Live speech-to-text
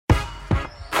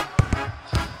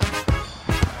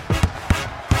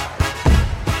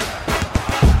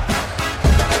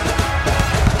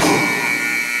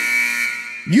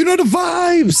You know the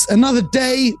vibes. Another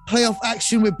day, playoff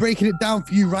action. We're breaking it down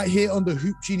for you right here on the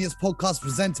Hoop Genius podcast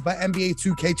presented by NBA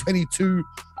 2K22.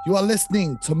 You are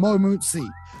listening to Mo Mootsie.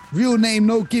 Real name,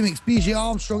 no gimmicks. BJ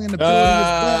Armstrong in the building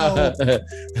as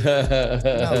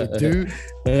well. No, dude.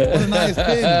 What a night it's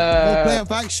been. More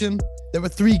playoff action. There were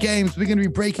 3 games. We're going to be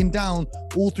breaking down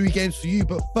all 3 games for you.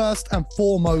 But first and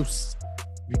foremost,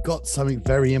 we've got something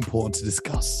very important to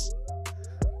discuss.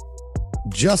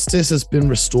 Justice has been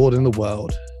restored in the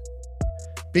world.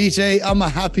 BJ, I'm a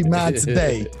happy man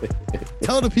today.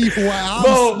 Tell the people why I'm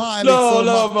smiling so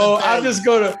much.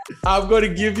 Mo. I'm gonna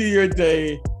give you your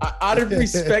day out of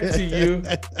respect to you.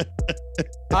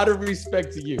 Out of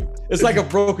respect to you, it's like a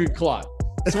broken clock.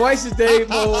 Twice a day,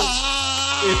 Mo.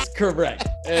 It's correct.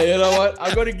 And you know what?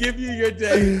 I'm gonna give you your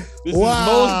day. This is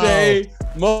Mo's day.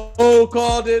 Mo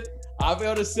called it. I'm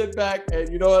able to sit back and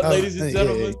you know what, ladies and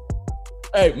gentlemen.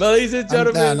 Hey, ladies and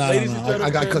gentlemen, ladies and gentlemen. I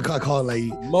can't let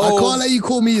you. I can't let you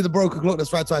call me the broken clock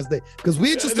that's right twice a day. Because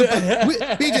we're just,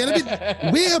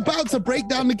 BJ, we're about to break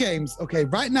down the games. Okay,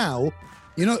 right now,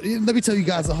 you know, let me tell you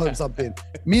guys at home something.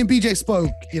 Me and BJ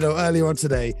spoke, you know, earlier on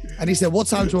today, and he said, "What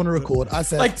time do you want to record?" I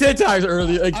said, like 10 times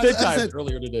earlier,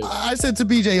 earlier today. I said to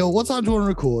BJ, "Yo, what time do you want to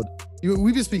record?"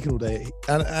 We've been speaking all day,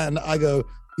 and I go,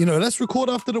 you know, let's record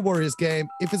after the Warriors game.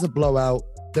 If it's a blowout,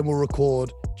 then we'll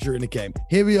record during the game.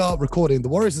 Here we are recording. The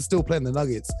Warriors are still playing the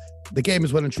Nuggets. The game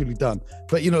is well and truly done.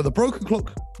 But, you know, the broken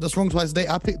clock that's wrong twice a day,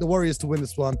 I picked the Warriors to win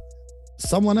this one.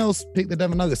 Someone else picked the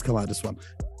Denver Nuggets to come out of this one.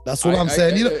 That's what I'm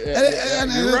saying. We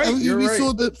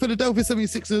saw the Philadelphia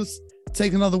 76ers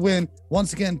take another win.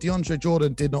 Once again, DeAndre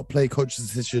Jordan did not play coach's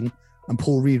decision, and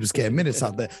Paul Reed was getting minutes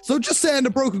out there. So just saying the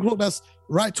broken clock that's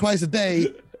right twice a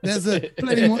day, there's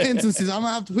plenty more instances. I'm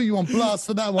gonna have to put you on blast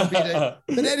for that one, BJ.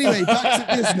 But anyway, back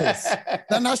to business.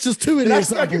 Then that's just 2 of the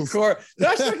examples. Did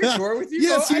I strike a chord with you?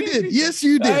 Yes, you did. Yes,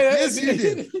 you did. Yes, you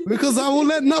did. Because I will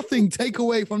let nothing take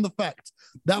away from the fact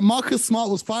that Marcus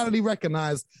Smart was finally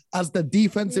recognized as the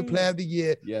Defensive Player of the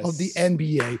Year of the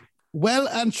NBA. Well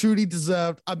and truly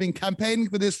deserved. I've been campaigning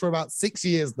for this for about 6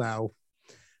 years now,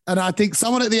 and I think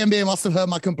someone at the NBA must have heard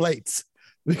my complaints,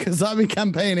 because I've been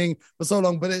campaigning for so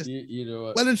long, but it's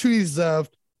well and truly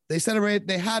deserved. They celebrated.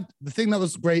 They had the thing that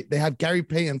was great. They had Gary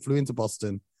Payton flew into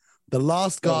Boston. The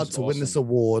last guard to win this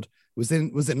award was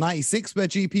it 96 where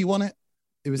GP won it?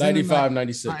 It was 95,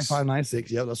 96. 95,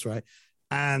 96. Yeah, that's right.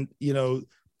 And, you know,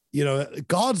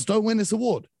 guards don't win this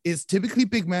award. It's typically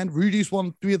big men. Rudy's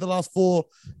won 3 of the last 4.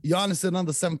 Giannis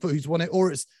another 7 foot who's won it.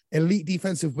 Or it's elite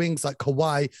defensive wings like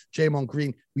Kawhi, Draymond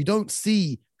Green. We don't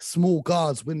see small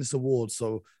guards win this award.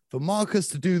 So for Marcus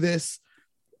to do this,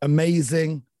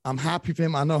 amazing. I'm happy for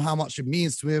him. I know how much it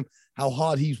means to him, how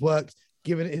hard he's worked,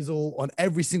 giving it his all on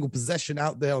every single possession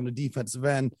out there on the defensive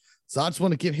end. So I just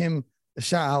want to give him a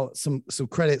shout out, some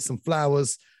credit, some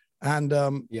flowers. And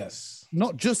yes,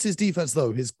 not just his defense,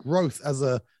 though, his growth as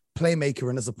a playmaker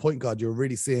and as a point guard, you're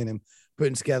really seeing him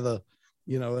putting together,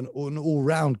 you know, an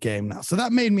all-round game now. So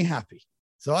that made me happy.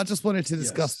 So I just wanted to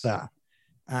discuss that.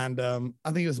 And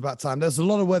I think it was about time. There's a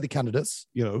lot of worthy candidates,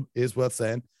 you know, it is worth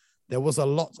saying. There was a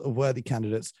lot of worthy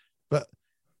candidates, but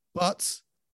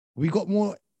we got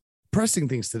more pressing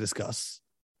things to discuss,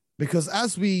 because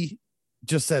as we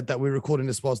just said that we're recording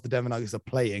this whilst the Denver Nuggets are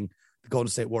playing the Golden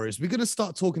State Warriors, we're going to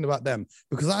start talking about them,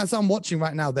 because as I'm watching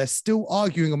right now, they're still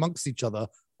arguing amongst each other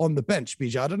on the bench,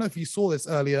 BJ. I don't know if you saw this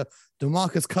earlier.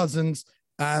 DeMarcus Cousins,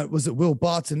 was it Will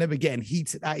Barton? They were getting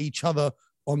heated at each other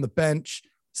on the bench.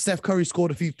 Steph Curry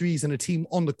scored a few threes and the team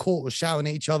on the court was shouting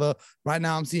at each other. Right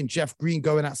now, I'm seeing Jeff Green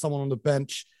going at someone on the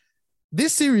bench.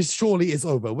 This series surely is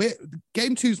over.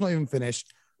 Game 2's not even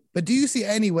finished. But do you see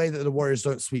any way that the Warriors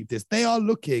don't sweep this? They are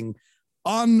looking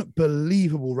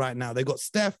unbelievable right now. They got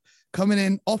Steph coming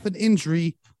in off an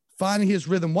injury, finding his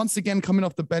rhythm. Once again, coming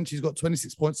off the bench, he's got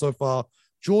 26 points so far.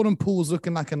 Jordan Poole's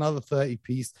looking like another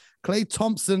 30-piece. Klay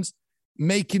Thompson's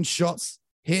making shots,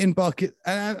 hitting buckets.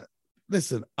 And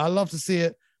listen, I love to see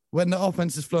it when the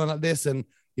offense is flowing like this. And,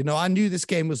 you know, I knew this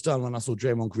game was done when I saw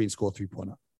Draymond Green score a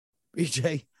 3-pointer.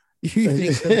 BJ, you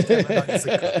think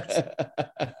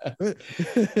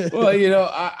Well, you know,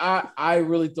 I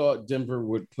really thought Denver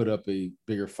would put up a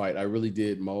bigger fight. I really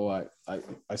did, Mo.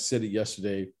 I said it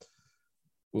yesterday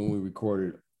when we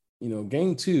recorded. You know,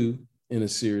 game 2 in a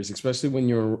series, especially when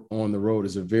you're on the road,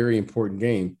 is a very important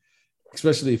game,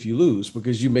 especially if you lose,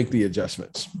 because you make the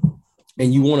adjustments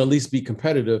and you want to at least be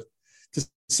competitive to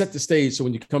set the stage. So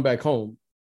when you come back home,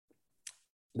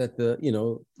 that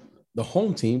the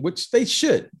home team, which they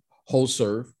should hold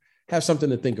serve, have something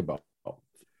to think about.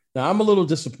 Now, I'm a little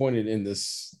disappointed in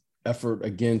this effort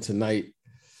again tonight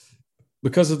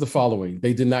because of the following.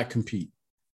 They did not compete.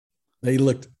 They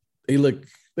looked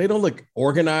They don't look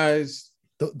organized.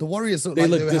 The Warriors look they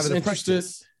like look they were having a disinterested.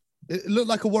 practice. It looked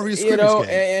like a Warriors scrimmage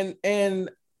game.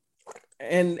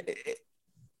 And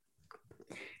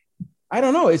I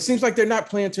don't know. It seems like they're not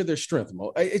playing to their strength,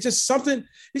 Mo. It's just something.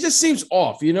 It just seems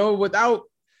off, without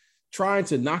trying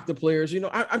to knock the players.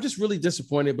 I'm just really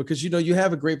disappointed because, you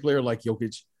have a great player like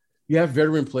Jokic. You have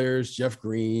veteran players, Jeff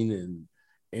Green and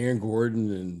Aaron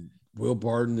Gordon and Will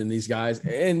Barton and these guys.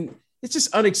 And it's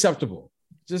just unacceptable.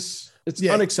 It's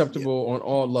unacceptable on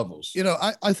all levels.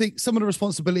 I think some of the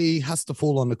responsibility has to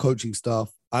fall on the coaching staff.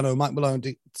 I know Mike Malone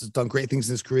has done great things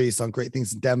in his career. He's done great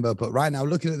things in Denver. But right now,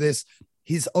 looking at this,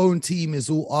 his own team is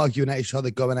all arguing at each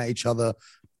other, going at each other.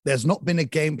 There's not been a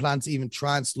game plan to even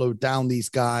try and slow down these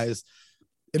guys.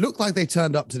 It looked like they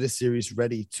turned up to this series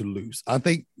ready to lose. I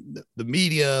think the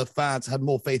media, fans had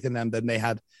more faith in them than they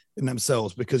had in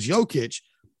themselves because Jokic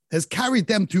has carried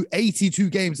them through 82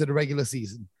 games in the regular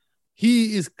season.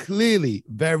 He is clearly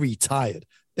very tired.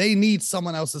 They need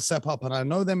someone else to step up. And I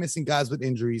know they're missing guys with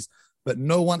injuries, but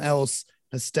no one else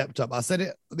has stepped up. I said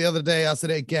it the other day. I said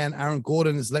it again. Aaron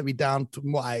Gordon has let me down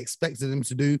from what I expected him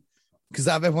to do because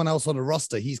out of everyone else on the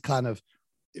roster, he's kind of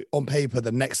on paper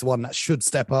the next one that should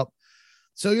step up.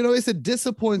 So, it's a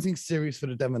disappointing series for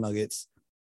the Denver Nuggets.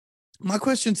 My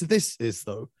question to this is,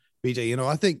 though, BJ,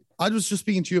 I think I was just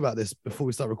speaking to you about this before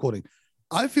we start recording.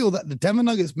 I feel that the Denver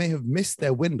Nuggets may have missed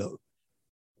their window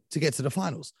to get to the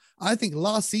finals. I think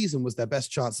last season was their best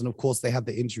chance. And of course, they had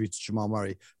the injury to Jamal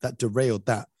Murray that derailed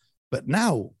that. But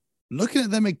now, looking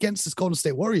at them against this Golden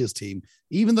State Warriors team,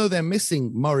 even though they're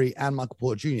missing Murray and Michael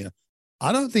Porter Jr.,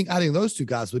 I don't think adding those two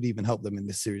guys would even help them in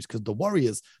this series because the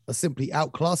Warriors are simply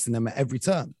outclassing them at every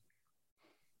turn.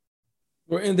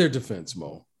 Well, in their defense,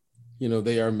 Mo,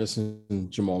 they are missing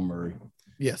Jamal Murray.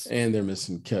 Yes. And they're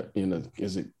missing,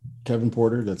 is it Kevin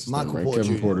Porter? That's Michael right? Porter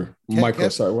Kevin Jr. Porter. Michael,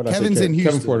 sorry. What Kevin's I say? in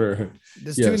Houston. Kevin Porter.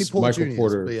 There's too many Porter Michael Juniors,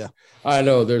 Porter. but yeah. I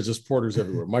know. There's just Porters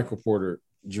everywhere. Michael Porter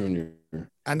Jr.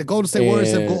 And the Golden State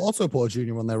Warriors have got also Porter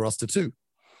Jr. on their roster too.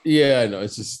 Yeah, I know.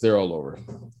 It's just they're all over.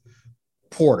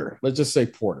 Porter. Let's just say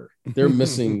Porter. They're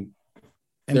missing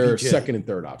their second and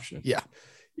third option. Yeah,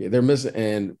 they're missing.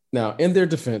 And now in their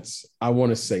defense, I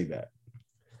want to say that.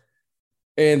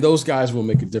 And those guys will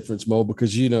make a difference, Mo,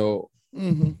 because I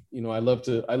love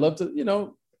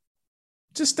to,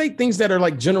 just state things that are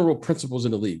like general principles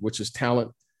in the league, which is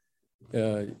talent,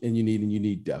 and you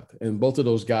need depth. And both of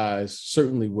those guys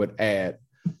certainly would add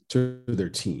to their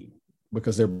team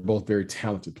because they're both very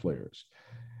talented players.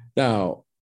 Now,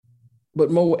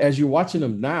 but Mo, as you're watching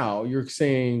them now, you're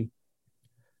saying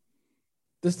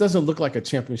this doesn't look like a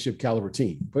championship caliber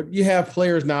team, but you have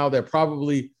players now that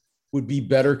probably would be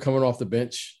better coming off the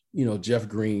bench. Jeff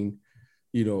Green,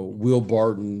 Will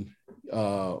Barton,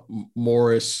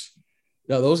 Morris.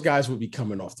 Now those guys would be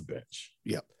coming off the bench.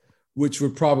 Yep. Which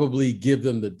would probably give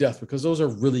them the depth because those are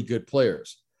really good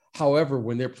players. However,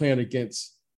 when they're playing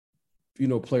against,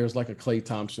 players like a Klay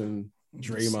Thompson,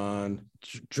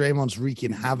 Draymond's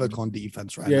wreaking havoc on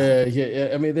defense right now. Yeah.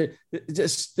 I mean,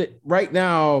 right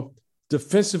now,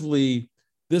 defensively,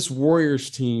 this Warriors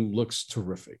team looks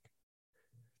terrific.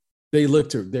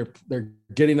 They're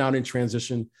getting out in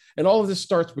transition, and all of this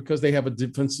starts because they have a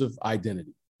defensive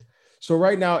identity. So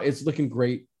right now, it's looking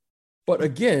great. But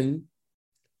again,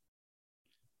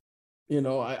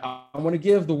 I want to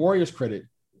give the Warriors credit,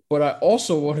 but I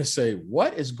also want to say,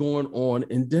 what is going on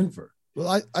in Denver?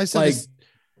 Well, I said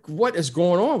what is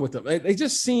going on with them? They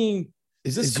just seem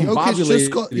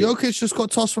Jokic just got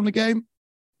tossed from the game.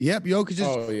 Yep, Jokic just.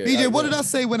 Oh, yeah, BJ, what did I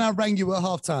say when I rang you at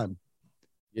halftime?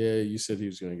 Yeah, you said he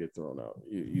was going to get thrown out.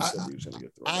 You said he was going to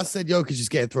get thrown out. I said Jokic is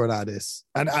getting thrown out of this.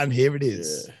 And here it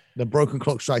is. Yeah. The broken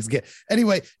clock strikes again.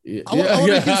 Anyway, I want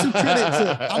to give some credit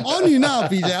to. I'm on you now,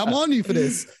 BJ. I'm on you for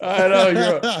this. I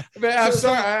know. Man, I'm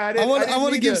sorry. I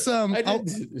want to give some. I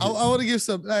want to give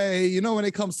some. Hey, when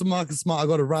it comes to Marcus Smart, I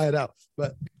got to ride out.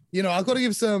 But, I got to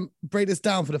give some, break this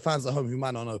down for the fans at home who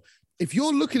might not know. If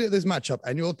you're looking at this matchup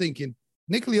and you're thinking,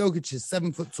 Nikola Jokic is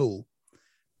 7 foot tall,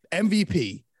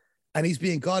 MVP, and he's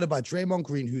being guarded by Draymond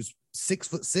Green, who's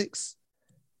 6'6".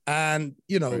 And,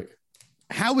 right.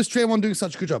 How is Draymond doing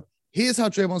such a good job? Here's how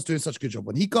Draymond's doing such a good job.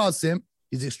 When he guards him,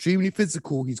 he's extremely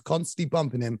physical. He's constantly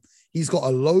bumping him. He's got a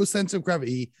low center of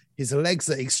gravity. His legs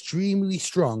are extremely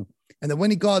strong. And then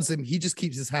when he guards him, he just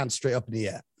keeps his hands straight up in the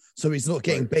air. So he's not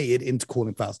getting baited into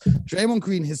calling fouls. Draymond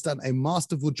Green has done a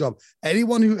masterful job.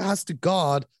 Anyone who has to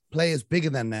guard players bigger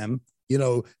than them,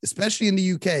 especially in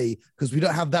the UK, because we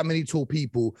don't have that many tall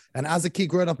people. And as a kid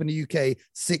growing up in the UK,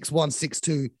 6'1",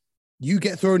 6'2", you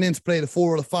get thrown in to play the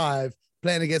 4 or the 5,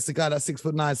 playing against a guy that's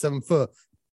 6'9", 7 foot.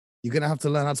 You're going to have to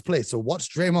learn how to play. So watch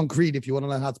Draymond Green if you want to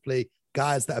learn how to play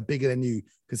guys that are bigger than you,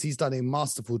 because he's done a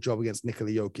masterful job against Nikola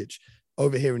Jokic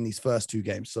over here in these first two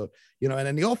games. So, and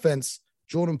then the offense,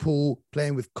 Jordan Poole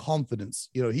playing with confidence.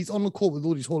 He's on the court with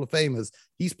all these Hall of Famers.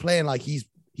 He's playing like he's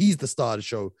the star of the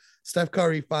show. Steph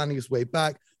Curry finding his way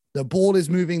back. The ball is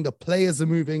moving. The players are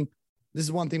moving. This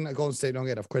is one thing that Golden State don't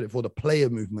get enough credit for. The player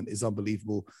movement is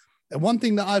unbelievable. And one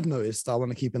thing that I've noticed I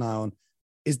want to keep an eye on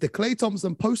is the Klay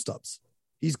Thompson post-ups.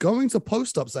 He's going to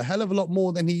post-ups a hell of a lot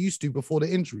more than he used to before the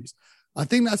injuries. I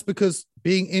think that's because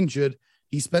being injured,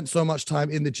 he spent so much time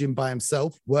in the gym by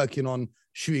himself, working on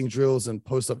shooting drills and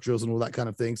post-up drills and all that kind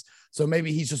of things. So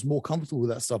maybe he's just more comfortable with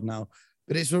that stuff now.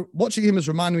 But it's watching him has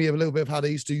reminded me of a little bit of how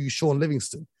they used to use Sean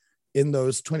Livingston in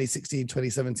those 2016,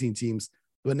 2017 teams.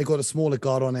 When they got a smaller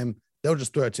guard on him, they'll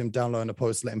just throw it to him down low in the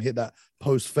post, let him hit that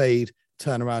post fade,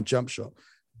 turn around jump shot.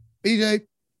 BJ,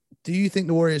 do you think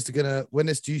the Warriors are going to win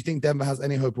this? Do you think Denver has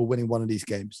any hope of winning one of these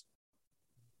games?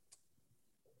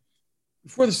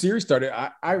 Before the series started,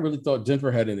 I really thought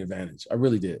Denver had an advantage. I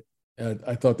really did.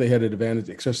 I thought they had an advantage,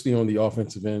 especially on the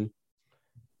offensive end.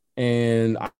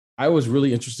 And I was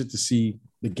really interested to see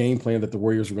the game plan that the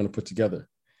Warriors were going to put together.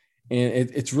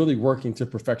 And it's really working to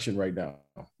perfection right now.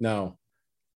 Now,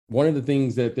 one of the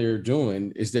things that they're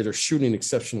doing is that they're shooting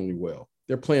exceptionally well.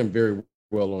 They're playing very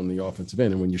well on the offensive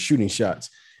end. And when you're shooting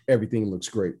shots, everything looks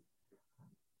great.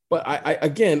 But I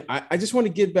just want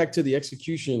to get back to the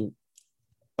execution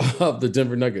of the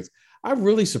Denver Nuggets. I'm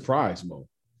really surprised, Mo.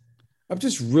 I'm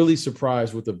just really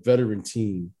surprised with the veteran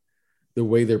team, the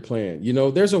way they're playing.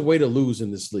 There's a way to lose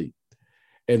in this league.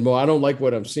 And Mo, I don't like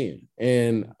what I'm seeing.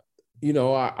 And,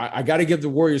 I got to give the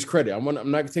Warriors credit.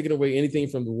 I'm not taking away anything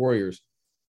from the Warriors.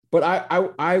 But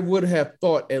I would have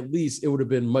thought at least it would have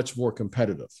been much more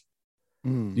competitive.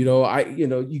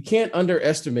 You can't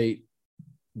underestimate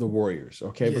the Warriors,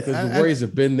 okay? Because the Warriors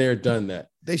have been there, done that.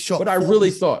 They shot, but I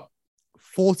really thought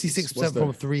 46%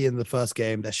 from three in the first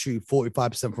game. They're shooting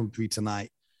 45% from three tonight.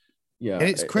 Yeah, and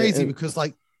it's crazy because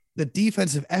the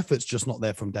defensive effort's just not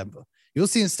there from Denver. You're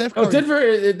seeing Steph Curry. Oh,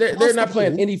 Denver, they're not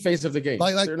playing any phase of the game.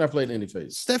 They're not playing any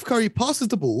phase. Steph Curry passes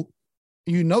the ball.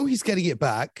 He's getting it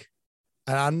back.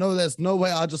 And I know there's no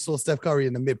way I just saw Steph Curry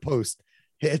in the mid-post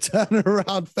hit a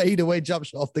turnaround, fade away jump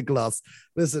shot off the glass.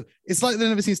 Listen, it's like they've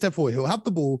never seen Steph forward. He'll have the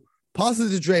ball,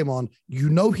 passes to Draymond.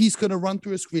 He's going to run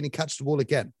through a screen and catch the ball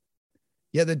again.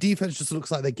 Yeah, the defense just looks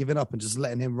like they're giving up and just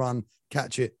letting him run,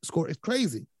 catch it, score. It's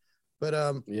crazy.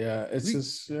 But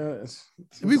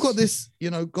we've got this,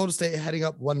 Golden State heading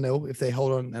up 1-0 if they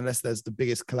hold on, unless there's the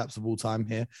biggest collapse of all time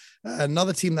here.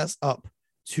 Another team that's up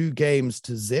 2 games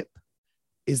to zip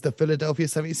is the Philadelphia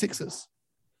 76ers.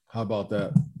 How about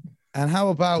that? And how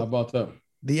about that?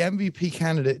 The MVP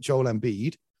candidate, Joel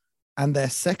Embiid, and their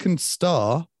second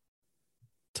star,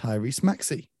 Tyrese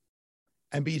Maxey.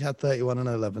 Embiid had 31 and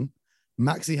 11.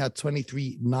 Maxey had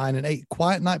 23, 9 and 8.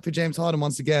 Quiet night for James Harden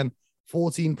once again.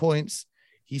 14 points.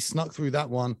 He snuck through that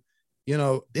one.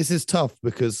 This is tough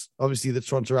because obviously the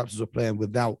Toronto Raptors were playing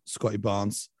without Scotty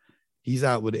Barnes. He's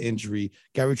out with an injury.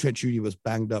 Gary Trent Jr. was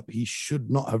banged up. He should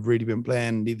not have really been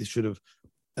playing. Neither should have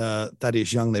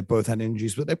Thaddeus Young. They both had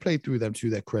injuries, but they played through them to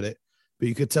their credit. But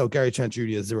you could tell Gary Trent Jr.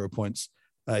 had 0 points.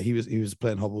 He was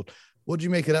playing hobbled. What do you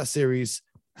make of that series?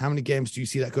 How many games do you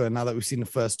see that going now that we've seen the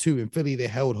first 2 in Philly? They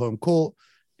held home court.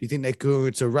 Do you think they go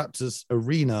into Raptors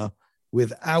arena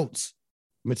without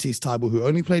Matisse Thybulle, who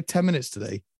only played 10 minutes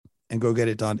today, and go get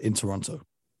it done in Toronto?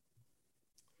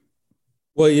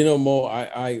 Well, Mo,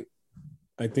 I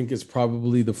think it's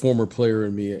probably the former player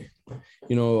in me.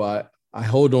 I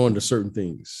hold on to certain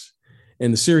things,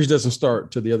 and the series doesn't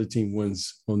start till the other team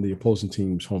wins on the opposing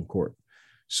team's home court.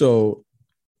 So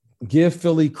give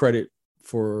Philly credit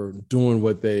for doing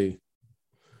what they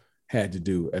had to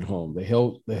do at home. They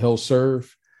held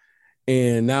serve.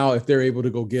 And now if they're able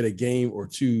to go get a game or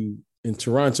 2 in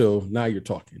Toronto, now you're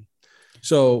talking.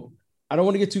 So I don't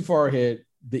want to get too far ahead.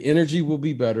 The energy will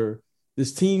be better.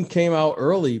 This team came out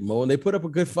early, Mo, and they put up a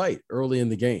good fight early in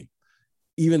the game.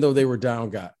 Even though they were down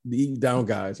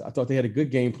guys, I thought they had a good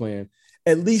game plan.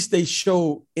 At least they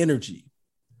show energy.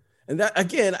 And that,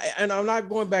 again, and I'm not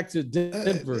going back to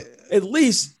Denver. At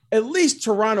least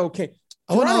Toronto came.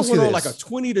 Toronto went on like a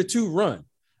 20-2 run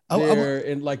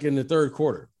in the third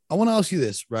quarter. I want to ask you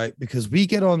this, right? Because we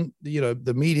get on,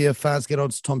 the media fans get on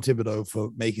to Tom Thibodeau for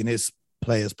making his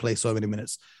players play so many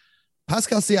minutes.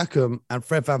 Pascal Siakam and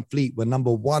Fred VanVleet were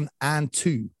number 1 and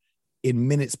 2 in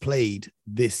minutes played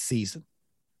this season.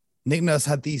 Nick Nurse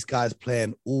had these guys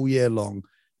playing all year long.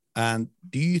 And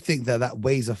do you think that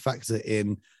weighs a factor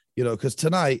in, because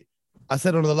tonight, I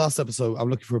said on the last episode, I'm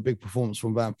looking for a big performance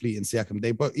from VanVleet and Siakam.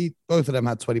 They both of them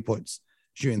had 20 points,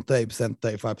 shooting 30%,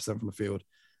 35% from the field.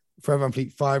 Fred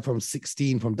VanVleet, 5 from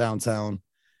 16 from downtown.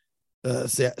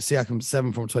 Siakam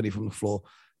 7 from 20 from the floor.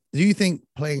 Do you think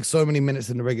playing so many minutes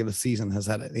in the regular season has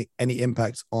had any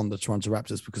impact on the Toronto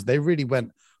Raptors? Because they really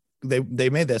they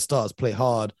made their stars play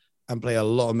hard and play a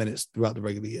lot of minutes throughout the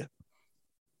regular year.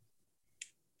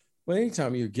 Well,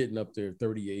 anytime you're getting up there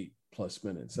 38 plus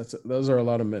minutes, those are a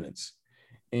lot of minutes.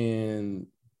 And,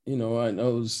 I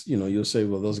know, you'll say,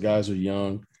 well, those guys are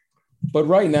young. But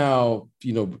right now,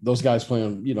 those guys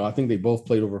playing, I think they both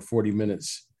played over 40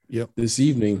 minutes this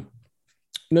evening.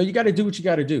 You got to do what you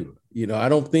got to do. I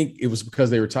don't think it was because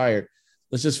they were tired.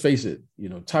 Let's just face it,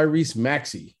 Tyrese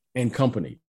Maxey and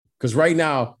company. Because right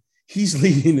now, he's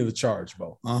leading the charge,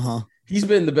 Bo. He's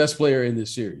been the best player in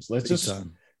this series.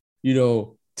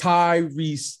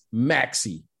 Tyrese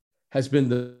Maxey has been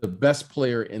the best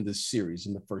player in this series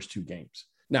in the first 2 games.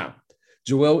 Now,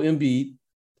 Joel Embiid,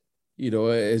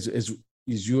 as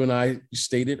you and I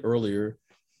stated earlier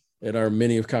in our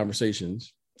many of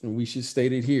conversations, and we should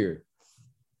state it here.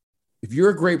 If you're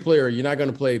a great player, you're not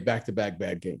going to play back-to-back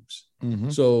bad games.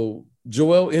 So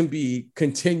Joel Embiid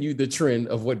continued the trend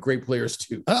of what great players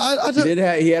do.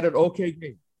 He had an okay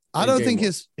game. I don't think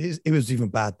it was even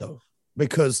bad though,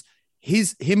 because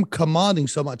him commanding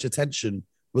so much attention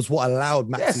was what allowed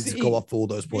Maxey to go up for all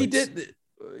those points.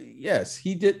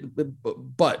 He did.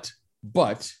 But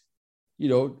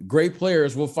great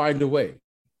players will find a way.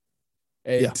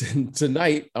 And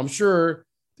tonight, I'm sure,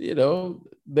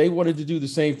 they wanted to do the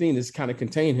same thing, to kind of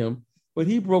contain him, but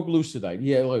he broke loose tonight.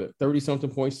 He had 30-something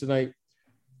points tonight.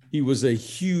 He was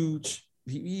he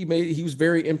was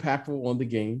very impactful on the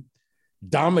game,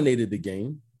 dominated the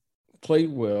game,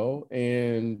 played well,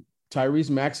 and Tyrese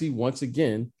Maxey, once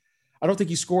again, I don't think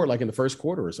he scored like in the first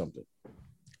quarter or something.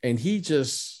 And he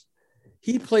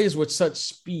plays with such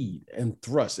speed and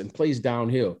thrust and plays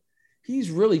downhill. He's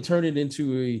really turned it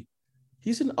into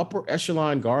he's an upper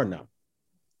echelon guard now.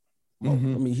 I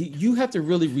mean, you have to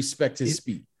really respect his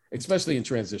speed, especially in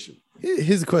transition.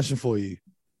 Here's a question for you.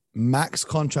 Max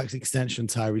contract extension,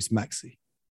 Tyrese Maxey.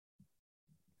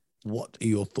 What are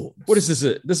your thoughts? What is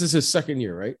this? This is his second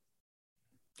year, right?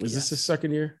 Is this his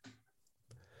second year?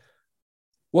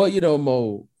 Well,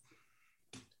 Mo,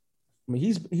 I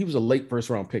mean, he was a late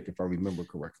first round pick, if I remember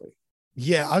correctly.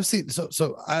 Yeah, I've seen.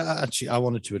 So I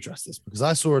wanted to address this because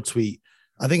I saw a tweet.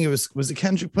 I think it was it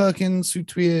Kendrick Perkins who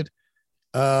tweeted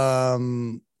how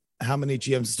many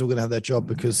GMs are still going to have their job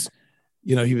because,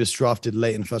 he was drafted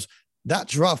late in the first. That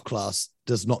draft class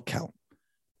does not count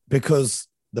because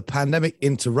the pandemic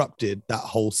interrupted that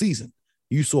whole season.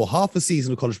 You saw half a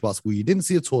season of college basketball. You didn't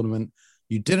see a tournament.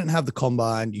 You didn't have the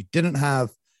combine. You didn't have,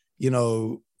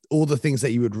 all the things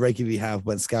that you would regularly have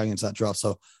when scouting into that draft.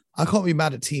 So I can't be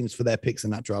mad at teams for their picks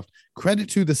in that draft. Credit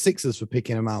to the Sixers for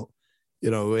picking him out,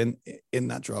 in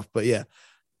that draft. But yeah,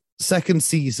 second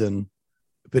season,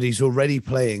 but he's already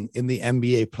playing in the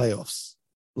NBA playoffs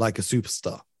like a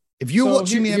superstar. If you're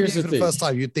watching the NBA for the first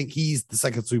time, you'd think he's the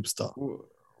second superstar.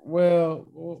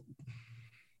 Well,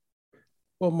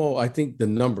 Mo, I think the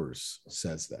numbers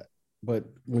says that. But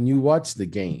when you watch the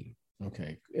game,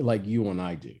 okay, like you and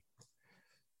I do,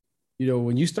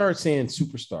 when you start saying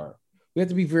superstar, we have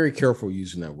to be very careful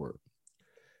using that word.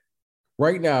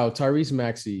 Right now, Tyrese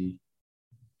Maxey,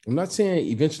 I'm not saying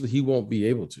eventually he won't be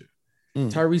able to.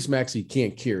 Tyrese Maxey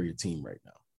can't carry a team right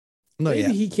now.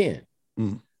 Maybe he can.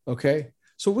 Okay.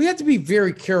 So we have to be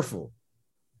very careful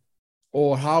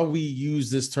on how we use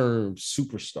this term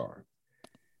superstar.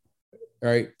 All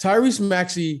right. Tyrese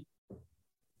Maxey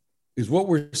is what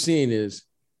we're seeing is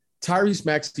Tyrese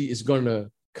Maxey is going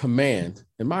to command,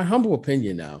 in my humble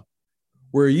opinion now,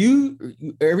 where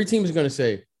every team is going to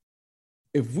say,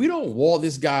 if we don't wall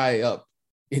this guy up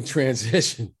in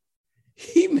transition,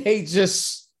 he may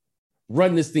just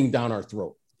run this thing down our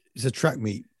throat. It's a track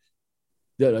meet.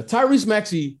 Tyrese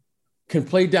Maxey can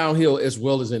play downhill as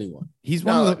well as anyone. He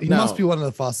must be one of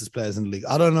the fastest players in the league.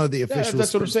 I don't know the official.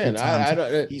 That's what I'm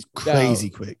saying. He's crazy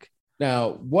quick. Now,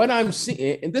 what I'm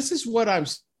seeing, and this is what I'm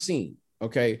seeing.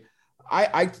 Okay,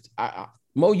 I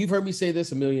Mo, you've heard me say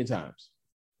this a million times.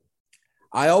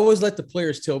 I always let the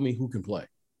players tell me who can play.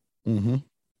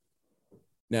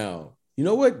 Now, you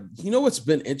know what's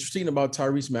been interesting about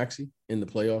Tyrese Maxey in the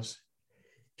playoffs?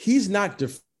 He's not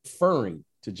deferring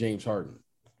to James Harden.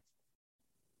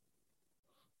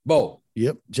 Bo.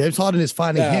 Yep. James Harden is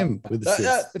finding him with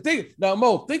assists.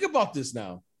 Mo, think about this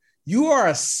now. You are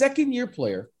a second-year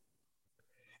player,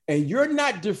 and you're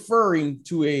not deferring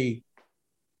to a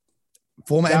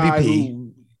former MVP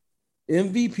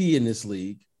in this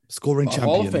league, scoring champion,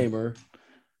 Hall of Famer,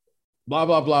 blah,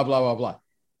 blah, blah, blah, blah, blah.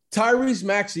 Tyrese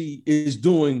Maxey is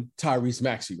doing Tyrese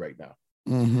Maxey right now.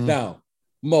 Now,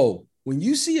 Mo, when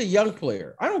you see a young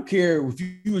player, I don't care if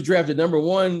you were drafted number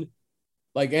one,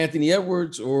 like Anthony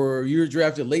Edwards, or you were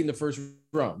drafted late in the first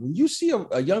round. When you see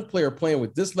a young player playing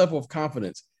with this level of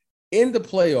confidence in the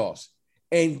playoffs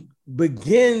and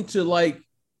begin to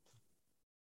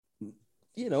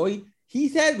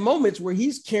he's had moments where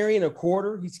he's carrying a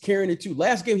quarter, he's carrying it too.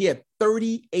 Last game, he had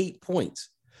 38 points.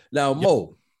 Now,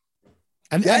 Mo,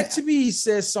 and that to me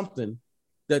says something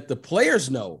that the players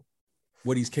know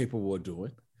what he's capable of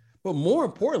doing. But more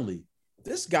importantly,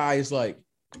 this guy is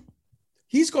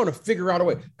he's going to figure out a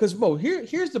way. Because, Mo,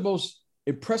 here's the most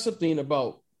impressive thing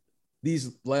about these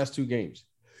last two games.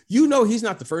 He's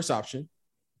not the first option,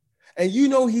 and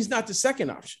he's not the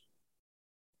second option.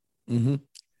 Mm-hmm.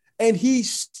 And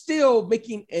he's still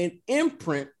making an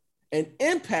imprint, an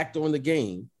impact on the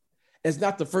game as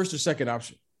not the first or second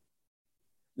option.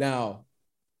 Now,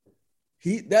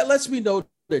 that lets me know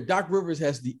that Doc Rivers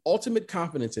has the ultimate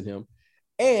confidence in him.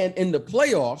 And in the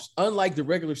playoffs, unlike the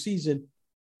regular season,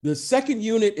 the second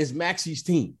unit is Maxey's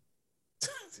team.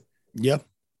 Yep.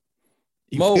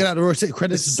 Mo, get out of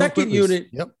credit the to second unit.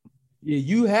 Yep. Yeah,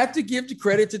 you have to give the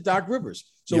credit to Doc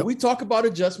Rivers. So we talk about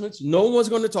adjustments. No one's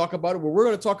going to talk about it, but we're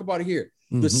going to talk about it here.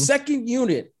 Mm-hmm. The second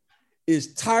unit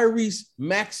is Tyrese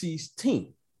Maxey's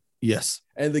team. Yes.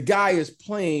 And the guy is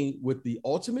playing with the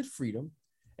ultimate freedom,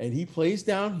 and he plays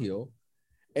downhill.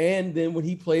 And then when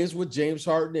he plays with James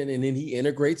Harden and then he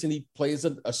integrates and he plays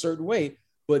a certain way.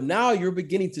 But now you're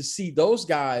beginning to see those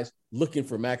guys looking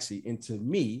for Maxey. And to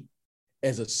me,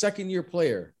 as a second-year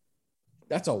player,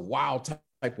 that's a wild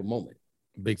type of moment.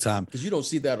 Big time. Because you don't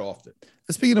see that often.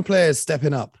 Speaking of players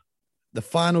stepping up, the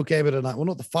final game of the night, well,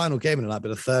 not the final game of the night, but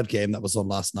the third game that was on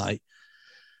last night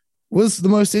was the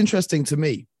most interesting to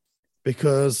me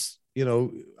because,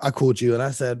 I called you and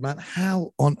I said, man,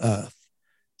 how on earth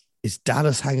is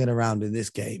Dallas hanging around in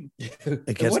this game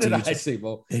against what did I say,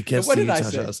 Bo? Against what the did Utah I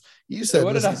say? Jazz? You said,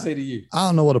 what did I say to you? I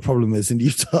don't know what the problem is in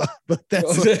Utah, but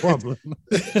that's the problem.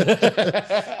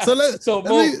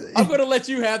 Mo, I'm going to let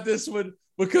you have this one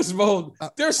because, Mo,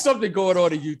 there's something going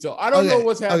on in Utah. I don't know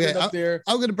what's happening up there.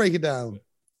 I'm going to break it down.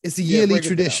 It's a yearly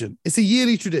tradition. It's a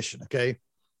yearly tradition, okay?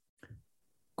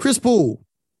 Chris Paul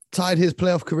tied his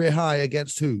playoff career high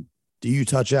against who? The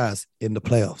Utah Jazz in the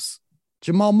playoffs.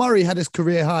 Jamal Murray had his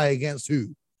career high against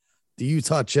who? The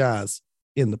Utah Jazz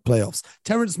in the playoffs.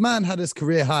 Terrence Mann had his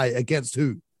career high against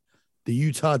who? The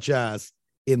Utah Jazz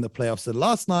in the playoffs. And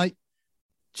last night,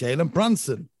 Jalen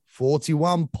Brunson,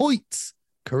 41 points,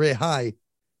 career high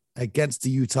against the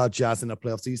Utah Jazz in the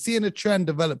playoffs. So you're seeing a trend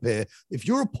develop here. If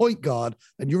you're a point guard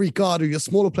and you're a guard or you're a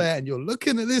smaller player and you're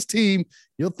looking at this team,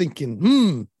 you're thinking,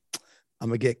 I'm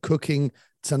going to get cooking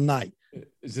tonight.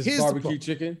 Is this barbecue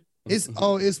chicken?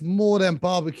 It's more than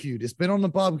barbecued. It's been on the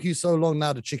barbecue so long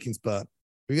now the chicken's burnt.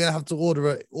 We're gonna have to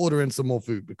order in some more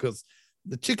food because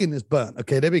the chicken is burnt.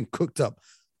 Okay, they've been cooked up.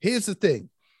 Here's the thing: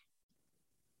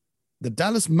 the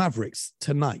Dallas Mavericks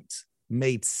tonight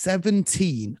made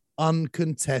 17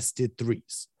 uncontested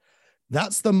threes.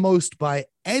 That's the most by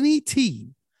any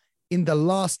team in the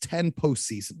last 10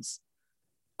 postseasons.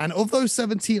 And of those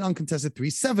 17 uncontested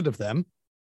threes, 7 of them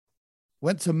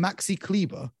went to Maxey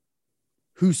Kleber,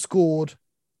 who scored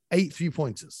 8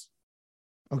 3-pointers.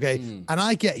 Okay. And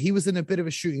I get he was in a bit of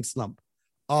a shooting slump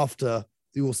after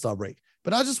the All-Star break.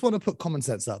 But I just want to put common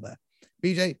sense out there.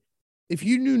 BJ, if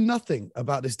you knew nothing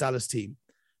about this Dallas team,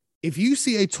 if you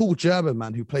see a tall German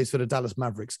man who plays for the Dallas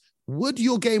Mavericks, would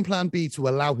your game plan be to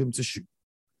allow him to shoot?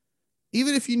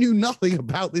 Even if you knew nothing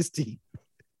about this team.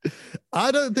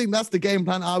 I don't think that's the game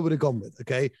plan I would have gone with,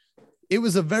 okay? It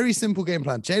was a very simple game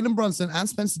plan. Jalen Brunson and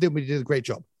Spencer Dinwiddie did a great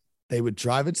job. They would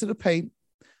drive into the paint,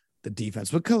 the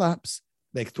defense would collapse,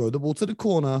 they'd throw the ball to the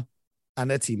corner,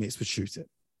 and their teammates would shoot it.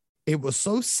 It was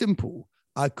so simple,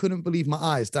 I couldn't believe my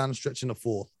eyes down the stretch in the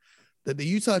fourth, that the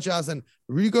Utah Jazz and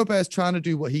Rudy Gobert is trying to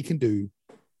do what he can do,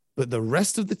 but the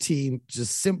rest of the team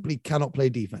just simply cannot play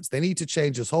defense. They need to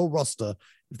change this whole roster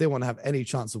if they want to have any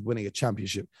chance of winning a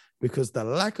championship, because the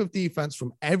lack of defense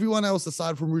from everyone else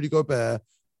aside from Rudy Gobert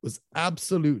was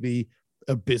absolutely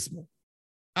abysmal.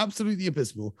 Absolutely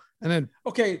abysmal. And then,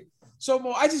 okay, so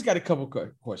Mo, I just got a couple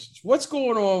questions. What's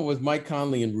going on with Mike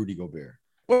Conley and Rudy Gobert?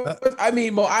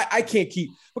 Mo, I can't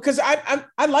keep, because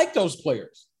I like those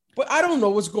players, but I don't know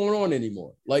what's going on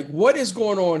anymore. Like, what is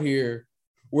going on here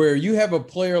where you have a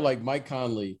player like Mike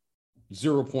Conley,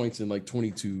 0 points in like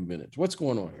 22 minutes? What's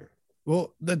going on here?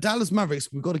 Well, the Dallas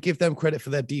Mavericks, we've got to give them credit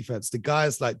for their defense. The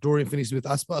guys like Dorian Finney-Smith,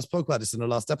 I spoke about this in the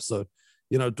last episode.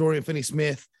 Dorian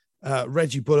Finney-Smith,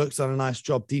 Reggie Bullock's done a nice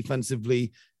job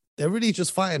defensively. They're really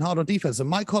just fighting hard on defense. And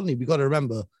Mike Conley, we got to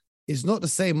remember, is not the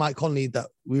same Mike Conley that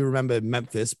we remember in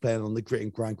Memphis playing on the grit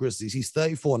and grind Grizzlies. He's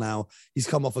 34 now. He's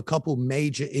come off a couple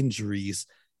major injuries.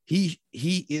 He's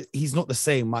not the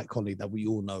same Mike Conley that we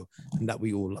all know and that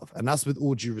we all love. And that's with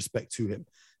all due respect to him.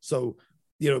 So,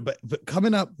 but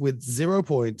coming up with 0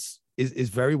 points is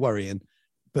very worrying.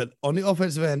 But on the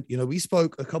offensive end, we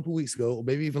spoke a couple weeks ago, or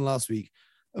maybe even last week,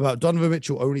 about Donovan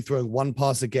Mitchell only throwing one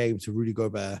pass a game to Rudy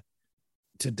Gobert.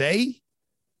 Today,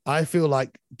 I feel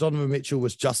like Donovan Mitchell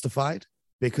was justified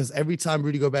because every time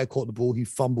Rudy Gobert caught the ball, he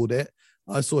fumbled it.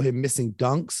 I saw him missing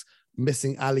dunks,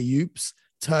 missing alley-oops,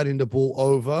 turning the ball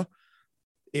over.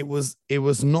 It was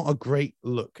not a great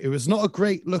look. It was not a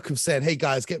great look of saying, hey,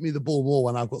 guys, get me the ball more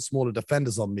when I've got smaller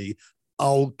defenders on me.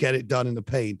 I'll get it done in the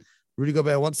paint. Rudy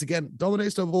Gobert, once again,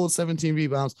 dominates the ball, 17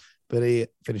 rebounds, but he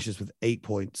finishes with 8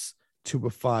 points, 2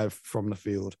 of 5 from the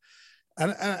field.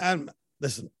 And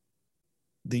listen,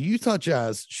 the Utah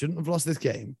Jazz shouldn't have lost this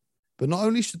game, but not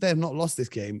only should they have not lost this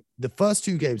game, the first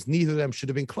 2 games, neither of them should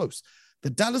have been close. The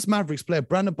Dallas Mavericks play a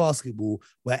brand of basketball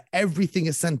where everything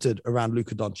is centered around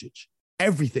Luka Doncic.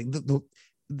 Everything.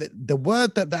 The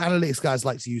word that the analytics guys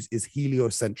like to use is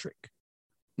heliocentric.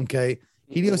 Okay?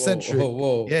 Heliocentric.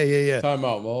 Whoa. Yeah. Time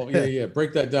out, Mo. Yeah.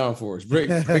 Break that down for us. Break.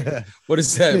 What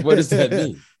does that mean?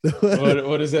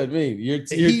 What does that mean? You're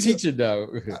teaching now.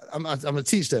 I'm going to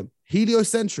teach them.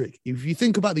 Heliocentric. If you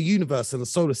think about the universe and the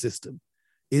solar system,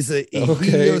 is a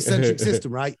heliocentric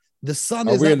system, right? The sun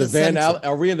is at the center.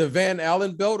 Are we in the Van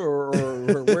Allen belt or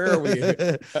where are we?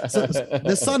 So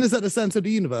the sun is at the center of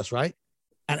the universe, right?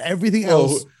 And everything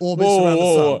else orbits around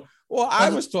the sun. Well, I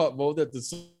was taught, Mo, that the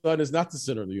sun is not the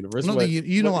center of the universe.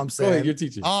 You know what I'm saying. Go ahead, you're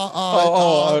teaching.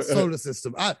 Our solar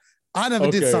system. I never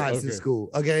did science in school,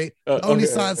 okay? The only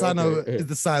science I know is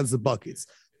the science of buckets.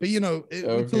 But, we're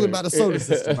talking about the solar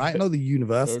system, right? Not the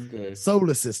universe.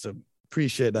 Solar system.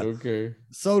 Appreciate that. Okay.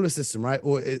 Solar system, right?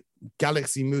 Or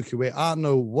galaxy, Milky Way. I don't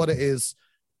know what it is,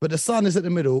 but the sun is at the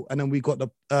middle, and then we got the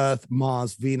Earth,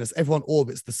 Mars, Venus. Everyone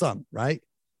orbits the sun, right?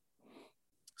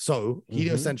 So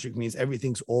heliocentric means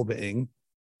everything's orbiting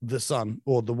the sun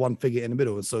or the one figure in the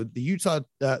middle. And so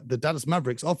the Dallas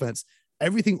Mavericks offense,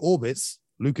 everything orbits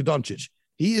Luka Doncic.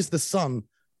 He is the sun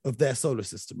of their solar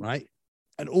system, right?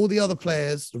 And all the other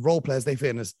players, the role players, they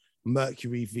fit in as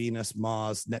Mercury, Venus,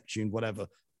 Mars, Neptune, whatever.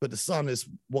 But the sun is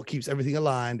what keeps everything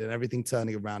aligned and everything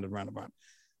turning around and round and round.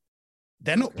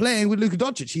 They're not playing with Luka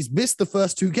Doncic. He's missed the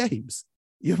first 2 games.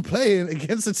 You're playing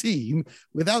against a team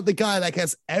without the guy that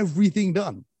gets everything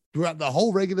done throughout the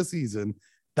whole regular season.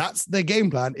 That's their game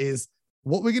plan is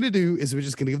what we're going to do is we're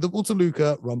just going to give the ball to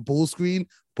Luka, run ball screen.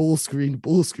 He's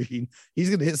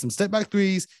going to hit some step back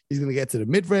threes. He's going to get to the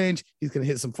mid range. He's going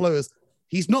to hit some floaters.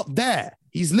 He's not there.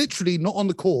 He's literally not on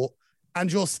the court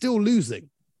and you're still losing.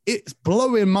 It's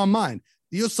blowing my mind.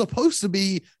 You're supposed to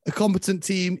be a competent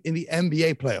team in the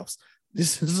NBA playoffs.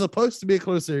 This is supposed to be a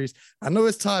close series. I know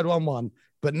it's tied 1-1,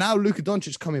 but now Luka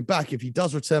Doncic coming back, if he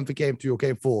does return for game 3 or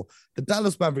game 4, the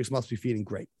Dallas Mavericks must be feeling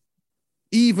great.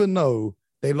 Even though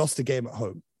they lost the game at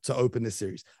home to open this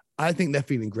series. I think they're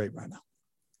feeling great right now.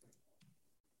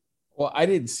 Well, I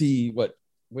didn't see what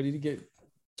did he get?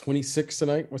 26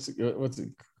 tonight? What's it?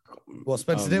 Well,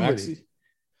 Spencer Dinwiddie.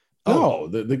 No,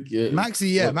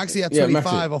 Maxey had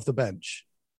 25 off the bench.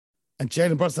 And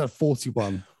Jalen Brunson had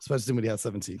 41. Spencer Dinwiddie had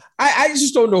 17. I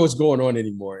just don't know what's going on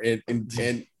anymore. And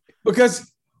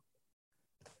because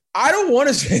I don't want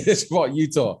to say this about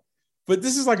Utah, but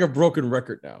this is like a broken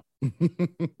record now.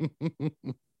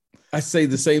 I say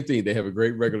the same thing. They have a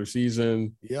great regular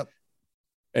season. Yep.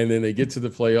 And then they get to the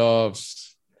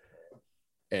playoffs.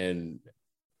 And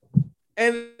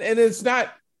it's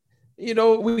not,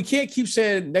 we can't keep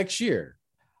saying next year.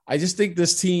 I just think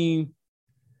this team,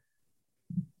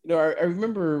 I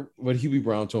remember what Hubie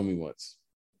Brown told me once.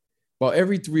 Well,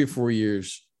 every 3 or 4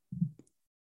 years,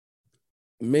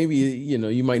 maybe,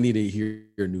 you might need to hear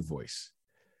a new voice.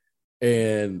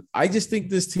 And I just think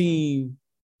this team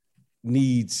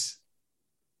needs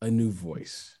a new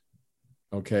voice.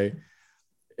 Okay.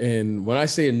 And when I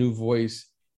say a new voice,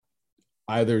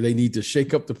 either they need to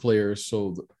shake up the players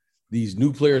so these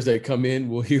new players that come in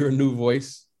will hear a new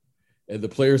voice, and the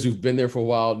players who've been there for a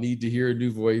while need to hear a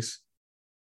new voice,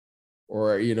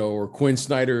 or Quinn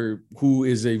Snyder, who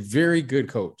is a very good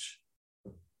coach,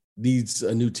 needs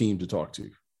a new team to talk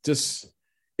to.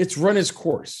 It's run its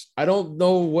course. I don't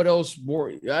know what else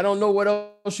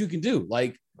you can do.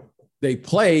 Like, they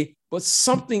play, but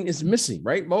something is missing,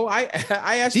 right, Mo? I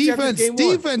asked you after game 1.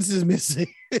 Defense is missing.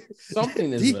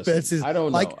 Something is missing. I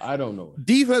don't know. I don't know.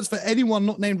 Defense for anyone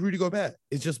not named Rudy Gobert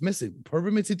is just missing.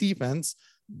 Perimeter defense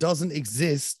doesn't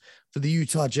exist for the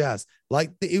Utah Jazz.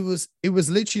 Like it was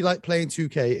literally like playing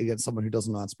 2K against someone who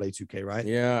doesn't know how to play 2K, right?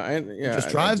 Yeah, Just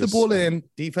drive the ball in,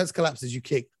 defense collapses, you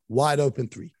kick, wide open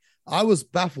three. I was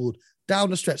baffled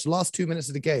down the stretch, last 2 minutes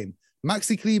of the game.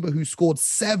 Maxi Kleber, who scored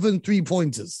 7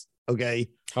 3-pointers, okay,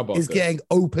 is getting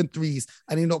open threes,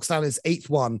 and he knocks down his 8th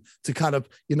one to kind of,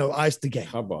 ice the game.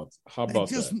 How about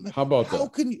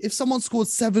that? If someone scored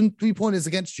 7 3-pointers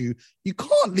against you, you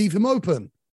can't leave him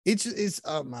open. It's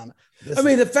oh man. I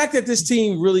mean, the fact that this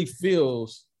team really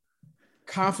feels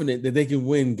confident that they can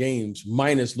win games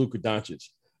minus Luka Doncic,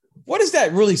 what is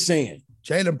that really saying?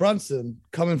 Jalen Brunson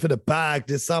coming for the bag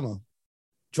this summer,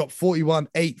 dropped 41,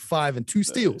 8, 5, and 2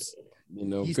 steals.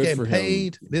 He's getting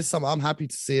paid this summer. I'm happy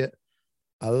to see it.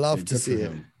 I love to see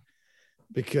it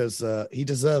because he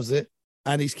deserves it,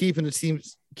 and he's keeping the team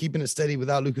keeping it steady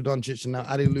without Luka Doncic, and now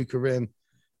adding Luka in.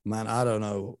 Man, I don't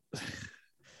know.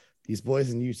 These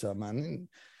boys in Utah, man,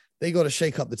 they got to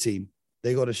shake up the team.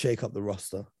 They got to shake up the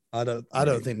roster. I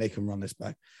don't think they can run this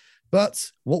back.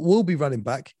 But what we'll be running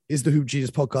back is the Hoop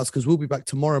Genius podcast, because we'll be back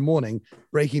tomorrow morning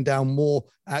breaking down more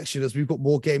action as we've got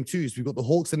more game twos. We've got the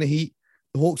Hawks and the Heat.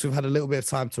 The Hawks have had a little bit of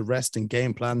time to rest and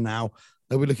game plan now.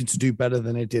 They'll be looking to do better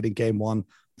than they did in game 1.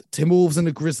 The Timberwolves and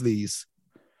the Grizzlies.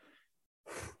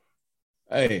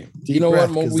 Hey, you know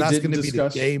what? That's going to be the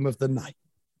game of the night.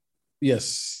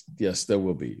 Yes, there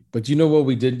will be. But you know what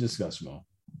we didn't discuss, Mo?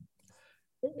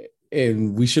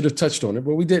 And we should have touched on it,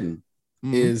 but we didn't.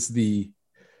 Is the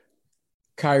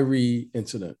Kyrie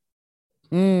incident.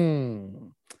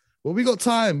 Well, we got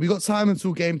time. We got time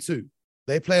until game 2.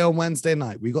 They play on Wednesday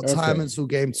night. We got time until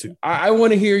game 2. I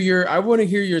want to hear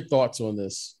your thoughts on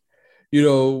this. We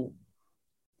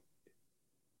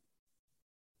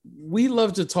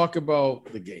love to talk about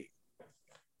the game,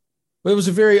 but it was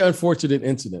a very unfortunate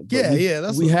incident. But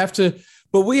we have to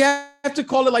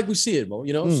call it like we see it, Mo.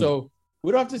 So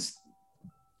we don't have to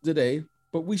today,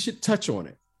 but we should touch on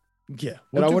it. Yeah,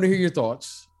 and I want to hear your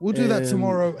thoughts. We'll do that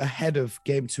tomorrow ahead of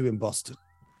game 2 in Boston.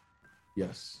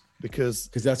 Yes. Because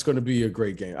that's going to be a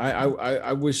great game.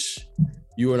 I wish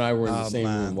you and I were in the same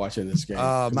room watching this game.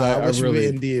 I wish we were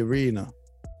in the arena.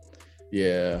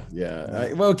 Yeah.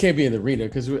 It can't be in the arena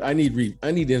because I need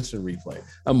instant replay.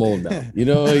 I'm old now, Don't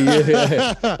worry.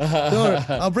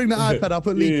 I'll bring the iPad. I'll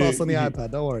put League Pass on the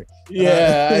iPad. Don't worry.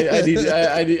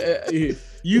 I need.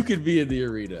 You could be in the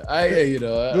arena.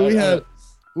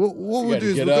 What we'll do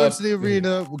is we'll go to the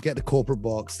arena. We'll get the corporate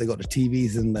box. They got the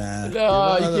TVs in there.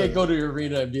 No, you can't go to the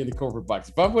arena and be in the corporate box.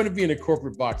 If I'm going to be in a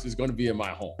corporate box, it's going to be in my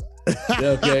home.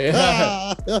 Okay.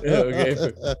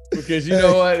 Okay. Because you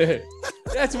know what?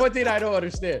 That's one thing I don't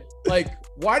understand. Like,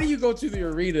 why do you go to the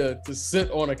arena to sit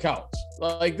on a couch?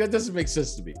 Like, that doesn't make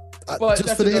sense to me. But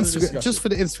just for the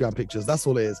Instagram pictures, that's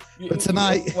all it is. But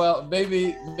tonight, well,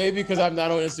 maybe because I'm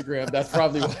not on Instagram, that's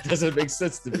probably why it doesn't make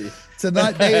sense to me.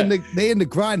 Tonight, they in the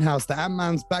grindhouse. The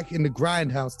Ant-Man's back in the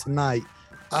grindhouse tonight.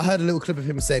 I heard a little clip of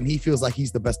him saying he feels like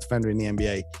he's the best defender in the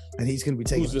NBA, and he's going to be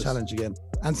taking the challenge again.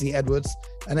 Anthony Edwards,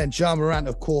 and then Ja Morant,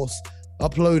 of course,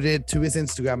 uploaded to his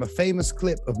Instagram a famous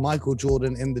clip of Michael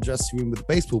Jordan in the dressing room with a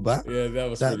baseball bat. Yeah, that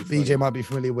was that BJ funny. Might be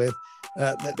familiar with.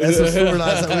 There's some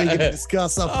storylines that we're going to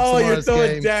discuss up tomorrow's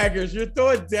game. You're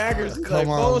throwing daggers. Come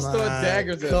on, man. Throwing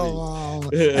daggers at me. On.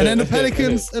 And then the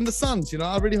Pelicans and the Suns.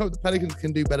 I really hope the Pelicans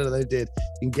can do better than they did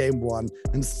in game 1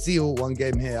 and seal one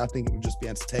game here. I think it would just be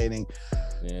entertaining.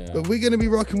 Yeah. But we're going to be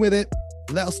rocking with it.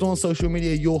 Let us know on social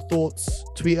media your thoughts.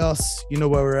 Tweet us. You know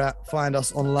where we're at. Find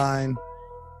us online.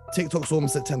 TikTok's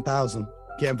almost at 10,000.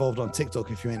 Get involved on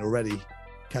TikTok if you ain't already.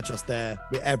 Catch us there.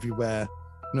 We're everywhere.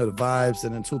 You know the vibes.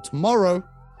 And until tomorrow,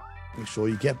 make sure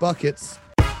you get buckets.